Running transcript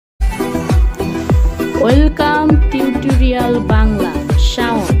Welcome tutorial Bangla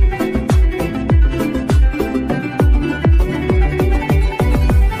Shaon.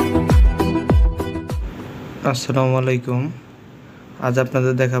 আসসালামু আলাইকুম। আজ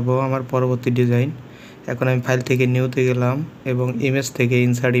আপনাদের দেখাবো আমার পরবর্তী ডিজাইন। এখন আমি ফাইল থেকে নিউতে গেলাম এবং ইমেজ থেকে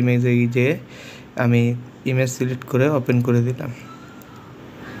ইনসার্ট ইমেজে গিয়ে আমি ইমেজ সিলেক্ট করে ওপেন করে দিলাম।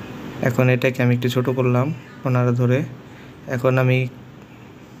 এখন এটাকে আমি একটু ছোট করলাম ওনারা ধরে। এখন আমি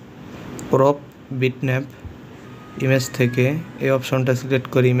ক্রপ বিটম্যাপ ইমেজ থেকে এই অপশনটা সিলেক্ট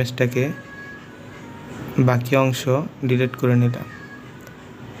করে ইমেজটাকে বাকি অংশ ডিলিট করে নিলাম।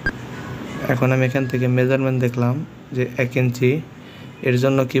 এখন আমি এখান থেকে মেজারমেন্ট দেখলাম যে 1 ইঞ্চি। এর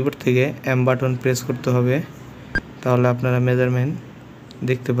জন্য কিবোর্ড থেকে এম বাটন প্রেস করতে হবে, তাহলে আপনারা মেজারমেন্ট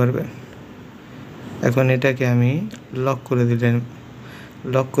দেখতে পারবেন। এখন এটাকে আমি লক করে দিলাম।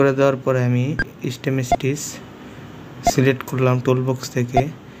 লক করে দেওয়ার পরে আমি স্টেম স্টিচ সিলেক্ট করলাম টুলবক্স থেকে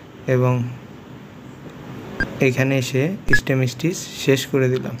এবং এখানে এসে স্টেম স্টিচ শেষ করে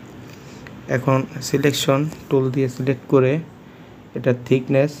দিলাম। এখন সিলেকশন টুল দিয়ে সিলেক্ট করে এটা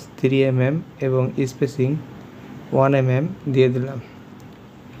থিকনেস 3 mm এবং স্পেসিং 1 mm দিয়ে দিলাম।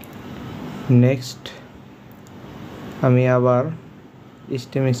 নেক্সট আমি আবার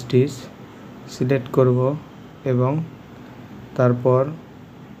স্টেম স্টিচ সিলেক্ট করব এবং তারপর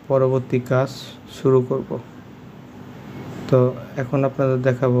পরবর্তী কাজ শুরু করব। তো এখন আপনাদের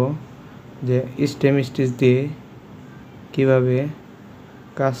দেখাবো যে স্টেম স্টিচ দিয়ে কিভাবে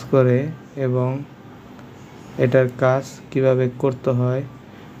কাজ করে এবং এটার কাজ কিভাবে করতে হয়,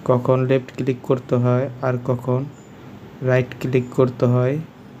 কখন লেফট ক্লিক করতে হয় আর কখন রাইট ক্লিক করতে হয়,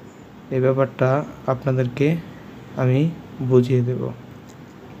 এই ব্যাপারটা আপনাদেরকে আমি বুঝিয়ে দেব।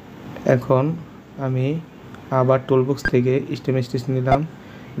 এখন আমি আবার টুলবক্স থেকে স্টেম স্টিচ নিলাম,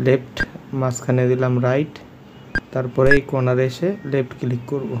 লেফট মাঝখানে দিলাম রাইট, তারপরে এই কর্নারে এসে লেফট ক্লিক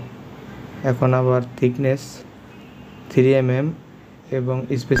করব। এখন আবার থিকনেস 3 mm এবং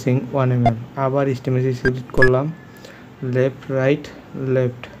স্পেসিং 1 mm আবার স্টেম স্টিচ সিলেক্ট করলাম, লেফট রাইট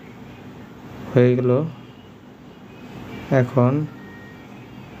লেফট হয়ে গেল। এখন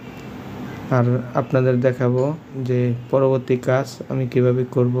আর আপনাদের দেখাবো যে পরবর্তী কাজ আমি কিভাবে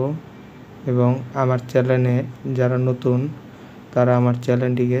করব এবং আমার চ্যানেলে যারা নতুন তারা আমার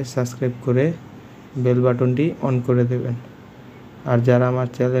চ্যানেলটিকে সাবস্ক্রাইব করে বেল বাটনটি অন করে দেবেন। আর যারা আমার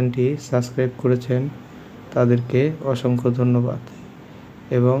চ্যানেলটি সাবস্ক্রাইব করেছেন তাদেরকে অসংখ্য ধন্যবাদ।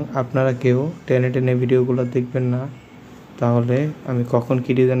 এবং আপনারা কেউ টেনে টেনে ভিডিওগুলো দেখবেন না, তাহলে আমি কখন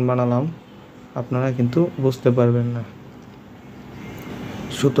কী ডিজাইন বানালাম আপনারা কিন্তু বুঝতে পারবেন না।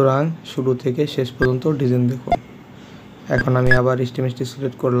 সুতরাং শুরু থেকে শেষ পর্যন্ত ডিজাইন দেখুন। এখন আমি আবার স্টেম স্টিচ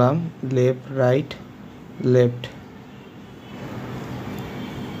সিলেক্ট করলাম, লেফট রাইট লেফট।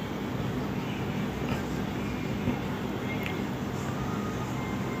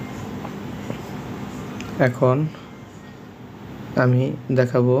 এখন আমি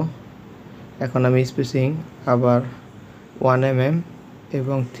দেখাবো, এখন আমি স্পেসিং আবার 1 mm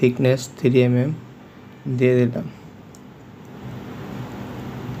এবং থিকনেস 3 mm দিয়ে দিলাম।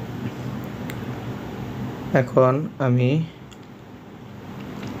 এখন আমি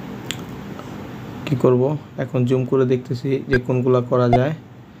কি করব, এখন জুম করে দেখতেছি যে কোনগুলা করা যায়,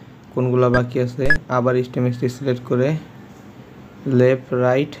 কোনগুলা বাকি আছে। আবার স্টেম স্টিচ সিলেক্ট করে লেফট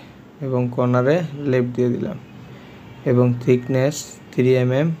রাইট এবং কর্নারে লেফট দিয়ে দিলাম এবং থিকনেস 3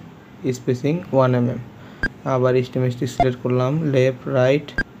 mm স্পেসিং 1 mm আবার স্টেম স্টিচ সিলেক্ট করলাম, লেফট রাইট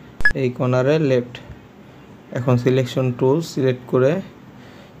এই কর্নারে লেফট। এখন সিলেকশন টুল সিলেক্ট করে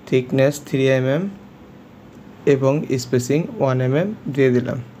থিকনেস 3 mm এবং স্পেসিং 1 mm দিয়ে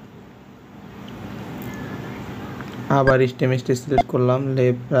দিলাম। আবার স্টেম স্টিচ সিলেক্ট করলাম,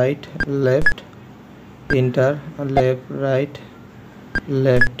 left right left inter, left right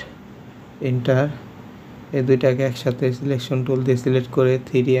left inter. এই দুইটাকে একসাথে সিলেকশন টুল দিয়ে সিলেক্ট করে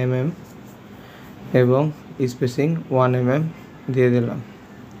 3 mm এবং স্পেসিং 1 mm দিয়ে দিলাম।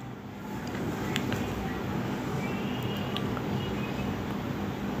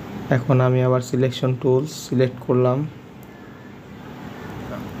 এখন আমি আবার সিলেকশন টুল সিলেক্ট করলাম,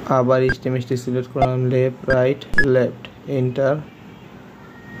 আবার স্টেম স্টিচ সিলেক্ট করলাম, লেফট রাইট লেফট এন্টার।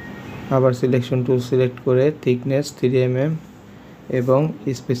 আবার সিলেকশন টুল সিলেক্ট করে থিকনেস 3 mm এবং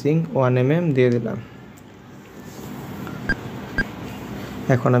স্পেসিং 1 mm দিয়ে দিলাম।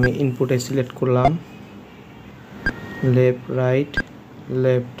 এখন আমি ইনপুটে সিলেক্ট করলাম, লেফট রাইট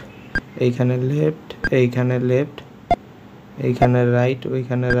লেফট, এইখানে লেফট এইখানে লেফট, এইখানে রাইট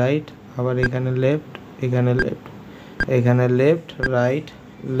ওইখানে রাইট, আবার এখানে লেফট এখানে লেফট, এখানে লেফট রাইট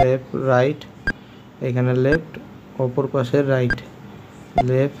লেফট রাইট, এখানে লেফট অপর পাশে right,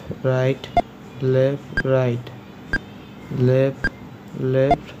 left right left right left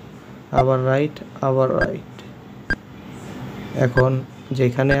left আবার রাইট, আবার রাইট। এখন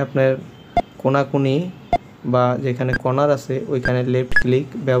যেখানে আপনার কোনাকুনি বা যেখানে কর্নার আছে ওইখানে লেফট ক্লিক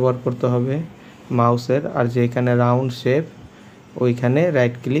ব্যবহার করতে হবে মাউসের, আর যেখানে রাউন্ড শেপ ওইখানে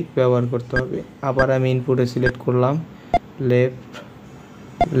রাইট ক্লিক ব্যবহার করতে হবে। আবার আমি ইনপুটে সিলেক্ট করলাম left,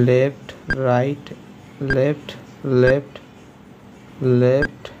 left, right, left, left,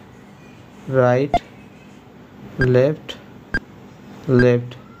 left, right, left, left,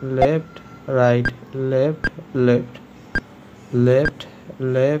 left, right, left, left, left,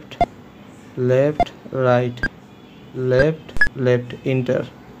 left, left, right, left, left, enter.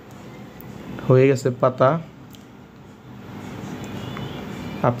 হয়ে গেছে পাতা।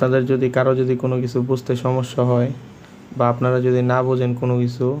 আপনাদের যদি কারো যদি কোনো কিছু বুঝতে সমস্যা হয় বা আপনারা যদি না বোঝেন কোনো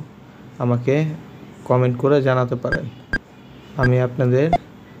কিছু, আমাকে কমেন্ট করে জানাতে পারেন, আমি আপনাদের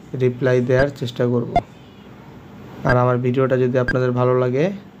রিপ্লাই দেওয়ার চেষ্টা করব। আর আমার ভিডিওটা যদি আপনাদের ভালো লাগে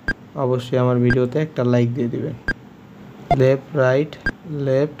অবশ্যই আমার ভিডিওতে একটা লাইক দিয়ে দিবেন। Left, right,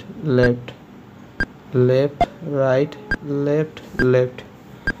 left, left, left, right, left, left,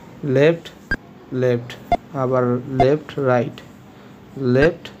 left, left, আবার left, right,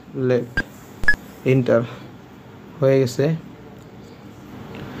 left, left, enter. হয়ে গেছে।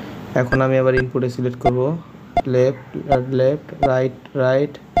 এখন আমি আবার ইনপুটে সিলেক্ট করব left, left, right,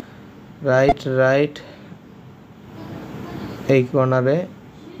 right, right, right, এই কর্নারে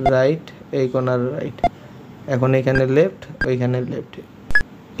রাইট, এই কর্নারে রাইট। এখন এখানে লেফট, ওইখানে লেফট,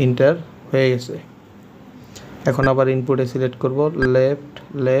 এন্টার। হয়ে গেছে। এখন আবার ইনপুটে সিলেক্ট করব লেফট,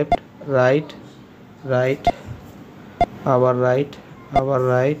 লেফট, রাইট, রাইট, আবার রাইট, আবার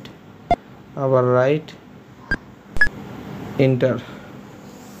রাইট, আবার রাইট, এন্টার।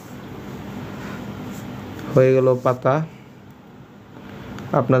 হয়ে গেল পাতা।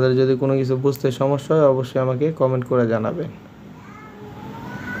 আপনাদের যদি কোনো কিছু বুঝতে সমস্যা হয় অবশ্যই আমাকে কমেন্ট করে জানাবেন।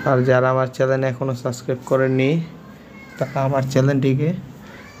 আর যারা আমার চ্যানেল এখনও সাবস্ক্রাইব করেননি তারা আমার চ্যানেলটিকে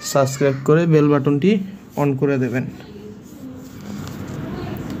সাবস্ক্রাইব করে বেল বাটনটি অন করে দেবেন।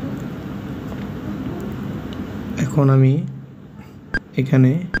 এখন আমি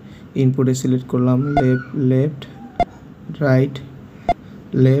এখানে ইনপুটে সিলেক্ট করলাম left, left, right,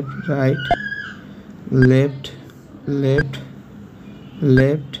 left, right, left, left,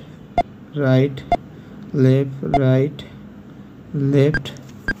 left, right, left, right, left,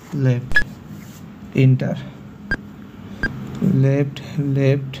 left, enter. Left,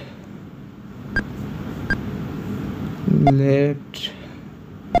 left, left,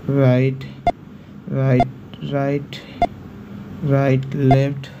 right, right, right, right,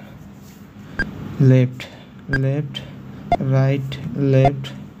 left, left, left, right, left,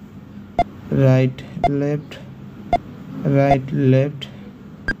 right, left, right, left,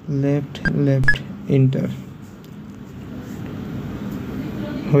 left, left, enter.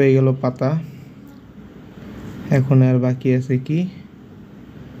 হয়ে গেল পাতা। এখন আর বাকি আছে কি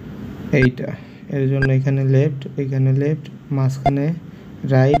এইটা, এর জন্য এখানে লেফট, এখানে লেফট, মাঝখানে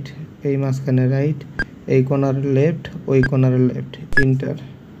রাইট, এই মাঝখানে রাইট, এই কোণার লেফট, ওই কোণার লেফট, এন্টার।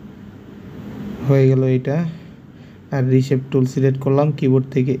 হয়ে গেল এইটা। আর রিশেপ টুল সিলেক্ট করলাম, কিবোর্ড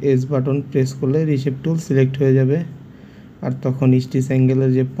থেকে এস বাটন প্রেস করলে রিশেপ টুল সিলেক্ট হয়ে যাবে। আর তখন স্টিচ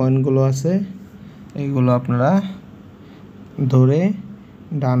অ্যাঙ্গেলের যে পয়েন্টগুলো আছে এইগুলো আপনারা ধরে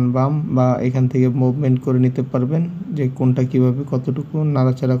ডান বাম বা এখান থেকে মুভমেন্ট করে নিতে পারবেন, যে কোনটা কিভাবে কতটুকু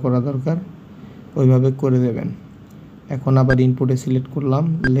নাড়াচাড়া করা দরকার ওইভাবে করে দেবেন। এখন আবার ইনপুটে সিলেক্ট করলাম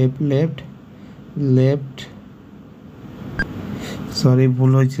লেফট, লেফট, লেফট, সরি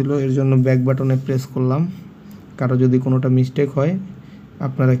ভুল হয়েছিল এর জন্য ব্যাক বাটনে প্রেস করলাম। কারো যদি কোনোটা মিস্টেক হয়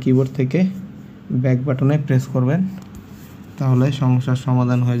আপনারা কিবোর্ড থেকে ব্যাক বাটনে প্রেস করবেন, তাহলে সমস্যার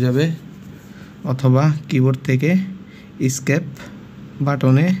সমাধান হয়ে যাবে। অথবা কিবোর্ড থেকে এসকেপ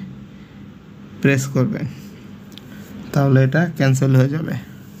বাটনে প্রেস করবেন, তাহলে এটা ক্যান্সেল হয়ে যাবে।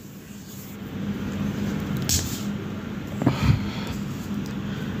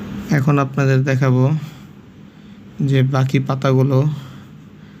 এখন আপনাদের দেখাবো যে বাকি পাতাগুলো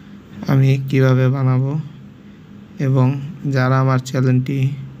আমি কিভাবে বানাবো, এবং যারা আমার চ্যানেলটি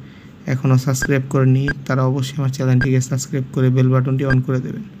এখনও সাবস্ক্রাইব করেনি তারা অবশ্যই আমার চ্যানেলটিকে সাবস্ক্রাইব করে বেল বাটনটি অন করে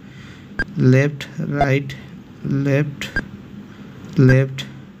দেবেন। Left, right, left, left,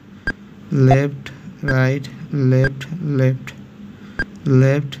 left, right, left, left,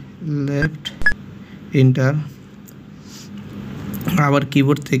 left, left, enter. আবার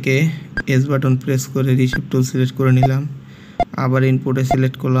কিবোর্ড থেকে এস বাটন প্রেস করে রিশেপ টুল সিলেক্ট করে নিলাম। আবার ইনপুটে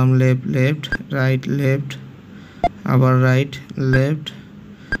সিলেক্ট করলাম লেফট, লেফট, রাইট, লেফট, আবার রাইট, লেফট,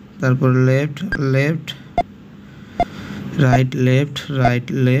 তারপর left, left, right, left, right,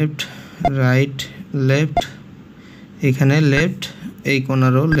 left, right, left, এখানে লেফট, এই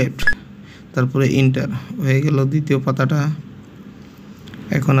কোণারও লেফট। তারপরে ইন্টার হয়ে গেল দ্বিতীয় পাতাটা।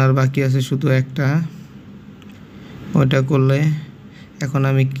 এখন আর বাকি আছে শুধু একটা, ওইটা করলে এখন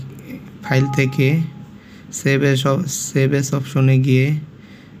আমি ফাইল থেকে সেভ এস অপশনে গিয়ে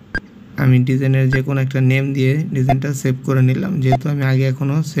আমি ডিজাইনের যে কোনো একটা নেম দিয়ে ডিজাইনটা সেভ করে নিলাম, যেহেতু আমি আগে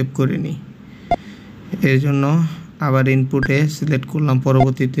এখনও সেভ করিনি। এর জন্য আবার ইনপুটে সিলেক্ট করলাম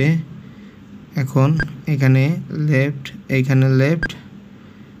পরবর্তীতে। এখন এখানে লেফট, এইখানে লেফট,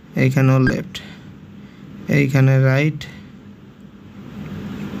 এইখানেও লেফট, এইখানে রাইট,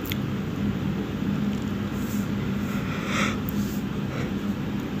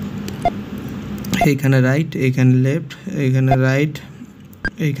 এইখানে রাইট, এইখানে লেফট, এইখানে রাইট,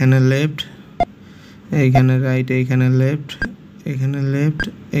 এইখানে লেফট, এইখানে রাইট, এইখানে লেফট, এইখানে লেফট,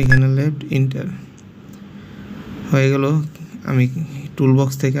 এইখানে লেফট, ইন্টার হয়ে গেল। আমি টুল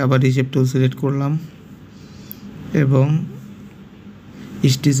বক্স থেকে আবার রিশেপ টুল সিলেক্ট করলাম এবং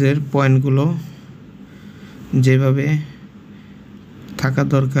স্টিচের পয়েন্টগুলো যেভাবে থাকা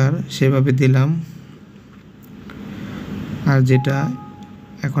দরকার সেভাবে দিলাম। আর যেটা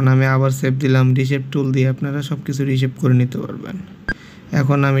এখন আমি আবার সেভ দিলাম রিশেপ টুল দিয়ে, আপনারা সব কিছু রিশেপ করে নিতে পারবেন।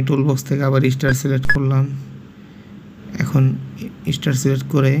 এখন আমি টুল বক্স থেকে আবার স্টার সিলেক্ট করলাম। এখন স্টার সিলেক্ট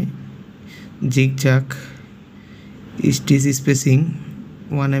করে জিগজ্যাগ স্টিচ স্পেসিং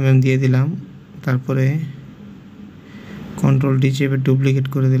 1 mm দিয়ে দিলাম। তারপরে কন্ট্রোল ডি চেপে ডুপ্লিকেট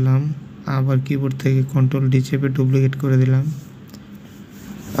করে দিলাম। আবার কিবোর্ড থেকে কন্ট্রোল ডি চেপে ডুপ্লিকেট করে দিলাম।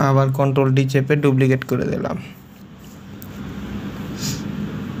 আবার কন্ট্রোল ডি চেপে ডুপ্লিকেট করে দিলাম।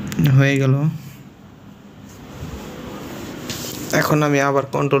 হয়ে গেল। এখন আমি আবার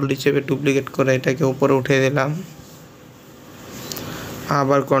কন্ট্রোল ডি চেপে ডুপ্লিকেট করে এটাকে উপরে উঠিয়ে দিলাম।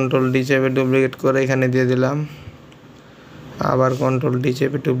 আবার কন্ট্রোল ডি চেপে ডুপ্লিকেট করে এখানে দিয়ে দিলাম। আবার কন্ট্রোল ডি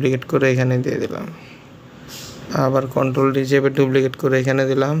চেপে ডুপ্লিকেট করে এখানে দিয়ে দিলাম। আবার কন্ট্রোল ডি চেপে ডুপ্লিকেট করে এখানে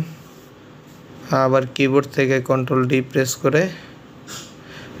দিলাম। আবার কিবোর্ড থেকে কন্ট্রোল ডি প্রেস করে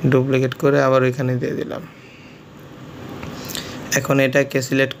ডুপ্লিকেট করে আবার এখানে দিয়ে দিলাম। এখন এটাকে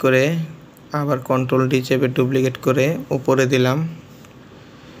সিলেক্ট করে আবার কন্ট্রোল ডি চেপে ডুপ্লিকেট করে উপরে দিলাম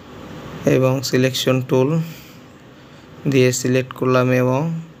এবং সিলেকশন টুল দিয়ে সিলেক্ট করলাম এবং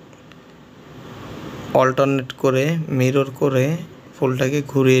অল্টারনেট করে মিরর করে ফুলটাকে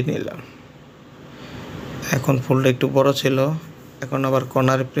ঘুরিয়ে নিলাম। এখন ফুলটা একটু বড় ছিল, এখন আবার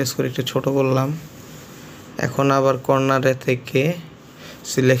কর্নারে প্রেস করে একটু ছোট করলাম। এখন আবার কর্নারে থেকে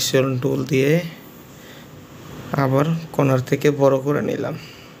সিলেকশন টুল দিয়ে আবার কর্নার থেকে বড় করে নিলাম।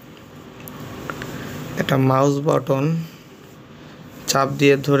 এটা মাউস বাটন চাপ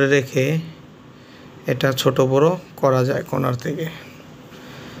দিয়ে ধরে রেখে এটা ছোট বড় করা যায় কর্নার থেকে।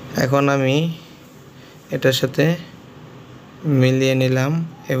 এখন আমি এটার সাথে মিলিয়ে নিলাম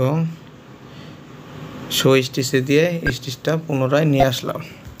এবং শো স্টিচে দিয়ে স্টিচটা পুনরায় নিয়ে আসলাম।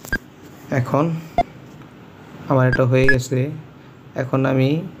 এখন আমার এটা হয়ে গেছে। এখন আমি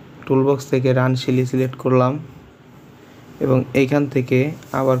টুলবক্স থেকে রান শিলি সিলেক্ট করলাম এবং এইখান থেকে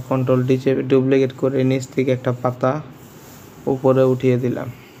আবার কন্ট্রোল ডি চেপে ডুপ্লিকেট করে নিচ থেকে একটা পাতা উপরে উঠিয়ে দিলাম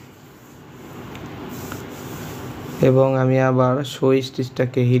এবং আমি আবার শো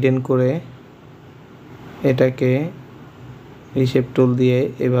স্টিচটাকে হিডেন করে এটাকে রিশেপ টুল দিয়ে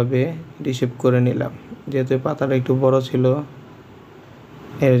এভাবে রিশেপ করে নিলাম। যেহেতু পাতাটা একটু বড় ছিল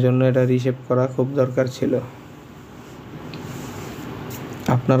এর জন্য এটা রিশেপ করা খুব দরকার ছিল।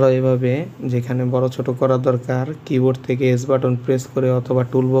 আপনারা এভাবে যেখানে বড় ছোট করা দরকার কিবোর্ড থেকে এস বাটন প্রেস করে অথবা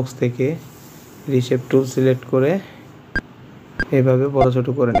টুল বক্স থেকে রিশেপ টুল সিলেক্ট করে এভাবে বড় ছোট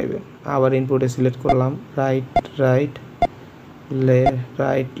করে নেবেন। আবার ইনপুটে সিলেক্ট করলাম right right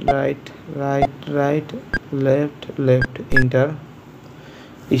right right right right left left, inter.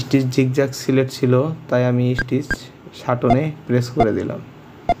 Stitch zigzag select ছিল তাই আমি স্টিচ শাটনে প্রেস করে দিলাম।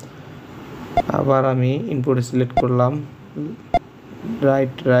 আবার আমি ইনপুটে সিলেক্ট করলাম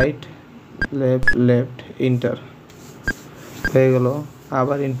right right left left, inter হয়ে গেল।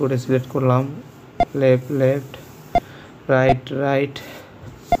 আবার ইনপুটে সিলেক্ট করলাম left left right right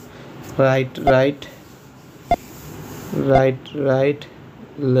right right right right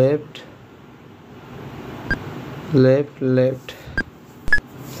left left left,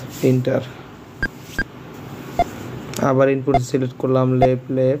 inter. আবার ইনপুট সিলেক্ট করলাম left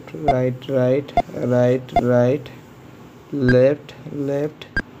left right right right right left left,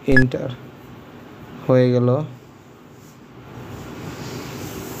 inter হয়ে গেল।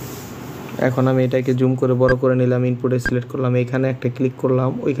 এখন আমি এটাকে জুম করে বড় করে নিলাম। ইনপুটে সিলেক্ট করলাম, এখানে একটা ক্লিক করলাম,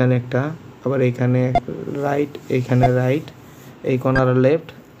 ওইখানে একটা, আবার এইখানে রাইট, এইখানে রাইট, এই কর্নারে লেফট,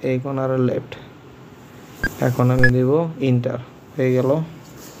 এই কর্নারে লেফট। এখন আমি দেব ইন্টার হয়ে গেল।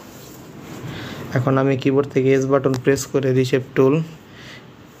 এখন আমি কিবোর্ড থেকে এস বাটন প্রেস করে রিশেপ টুল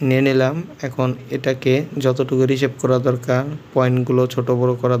নিয়ে নিলাম। এখন এটাকে যতটুকু রিশেপ করা দরকার, পয়েন্টগুলো ছোট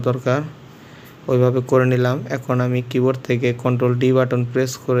বড় করা দরকার, ওইভাবে করে নিলাম। এখন আমি কিবোর্ড থেকে কন্ট্রোল ডি বাটন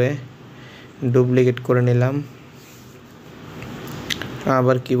প্রেস করে ডুপ্লিকেট করে নিলাম।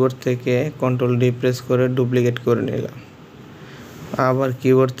 আবার কিবোর্ড থেকে কন্ট্রোল ডি প্রেস করে ডুপ্লিকেট করে নিলাম। আবার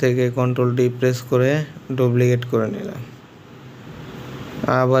কিবোর্ড থেকে কন্ট্রোল ডি প্রেস করে ডুপ্লিকেট করে নিলাম।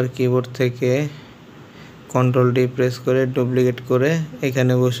 আবার কিবোর্ড থেকে কন্ট্রোল ডি প্রেস করে ডুপ্লিকেট করে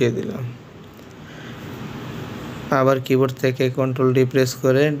এখানে বসিয়ে দিলাম। আবার কিবোর্ড থেকে কন্ট্রোল ডি প্রেস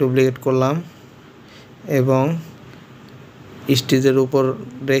করে ডুপ্লিকেট করলাম এবং স্টিচের উপর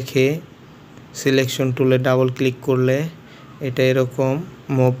রেখে সিলেকশন টুলে ডাবল ক্লিক করলে এটা এরকম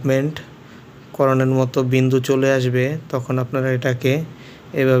মুভমেন্ট করানোর মতো বিন্দু চলে আসবে। তখন আপনারা এটাকে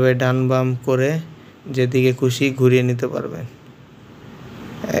এভাবে ডান বাম করে যেদিকে খুশি ঘুরিয়ে নিতে পারবেন।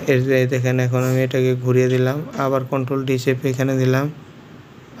 দেখেন এখন আমি এটাকে ঘুরিয়ে দিলাম, আবার কন্ট্রোল ডি চেপে এখানে দিলাম,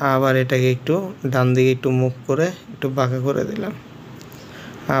 আবার এটাকে একটু ডান দিকে একটু মুভ করে একটু বাঁকা করে দিলাম।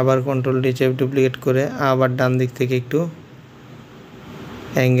 আবার কন্ট্রোল ডি চেপে ডুপ্লিকেট করে আবার ডান দিক থেকে একটু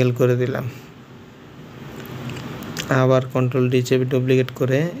অ্যাঙ্গেল করে দিলাম। আবার কন্ট্রোল ডি চেপে ডুপ্লিকেট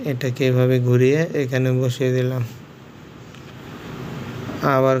করে এটাকে এভাবে ঘুরিয়ে এখানে বসিয়ে দিলাম।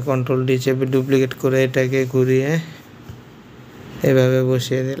 আবার কন্ট্রোল ডি চেপে ডুপ্লিকেট করে এটাকে ঘুরিয়ে এভাবে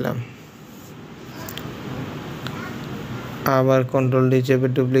বসিয়ে দিলাম। আবার কন্ট্রোল ডি চেপে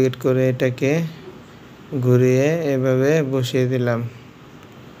ডুপ্লিকেট করে এটাকে ঘুরিয়ে এভাবে বসিয়ে দিলাম।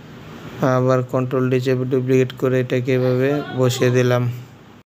 আবার কন্ট্রোল ডি চেপে ডুপ্লিকেট করে এটাকে এভাবে বসিয়ে দিলাম।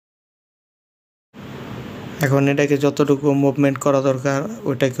 এখন এটাকে যতটুকু মুভমেন্ট করা দরকার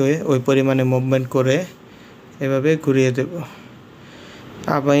ওইটাকে ওই পরিমাণে মুভমেন্ট করে এভাবে ঘুরিয়ে দেব।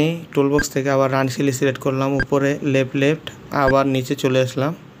 আমি টুলবক্স থেকে আবার রান সিলি সিলেক্ট করলাম, উপরে লেফট আবার নিচে চলে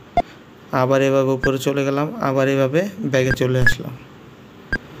আসলাম, আবার এভাবে উপরে চলে গেলাম, আবার এভাবে ব্যাগে চলে আসলাম।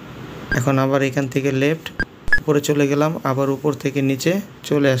 এখন আবার এখান থেকে লেফট উপরে চলে গেলাম, আবার উপর থেকে নিচে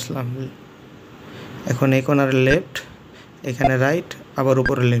চলে আসলাম। এখন আর লেফট, এখানে রাইট, আবার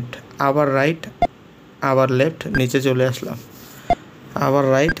উপরে লেফট, আবার রাইট, আবার লেফট, নিচে চলে আসলাম, আবার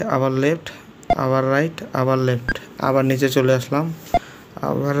রাইট, আবার লেফট, আবার রাইট, আবার লেফট, আবার নিচে চলে আসলাম,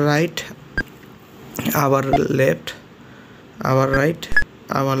 আবার রাইট, আবার লেফট, আবার রাইট,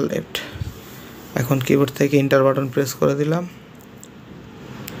 আবার লেফট। এখন কিবোর্ড থেকে এন্টার বাটন প্রেস করে দিলাম,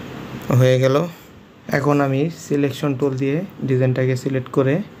 হয়ে গেল। এখন আমি সিলেকশন টুল দিয়ে ডিজাইনটাকে সিলেক্ট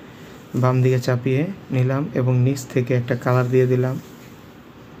করে বাম দিকে চাপিয়ে নিলাম এবং নিচ থেকে একটা কালার দিয়ে দিলাম।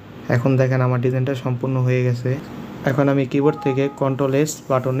 এখন দেখেন আমার ডিজাইনটা সম্পূর্ণ হয়ে গেছে। এখন আমি কিবোর্ড থেকে কন্ট্রোল এস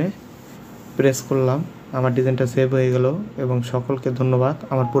বাটনে প্রেস করলাম, আমার ডিজাইনটা সেভ হয়ে গেল। এবং সকলকে ধন্যবাদ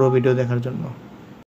আমার পুরো ভিডিও দেখার জন্য।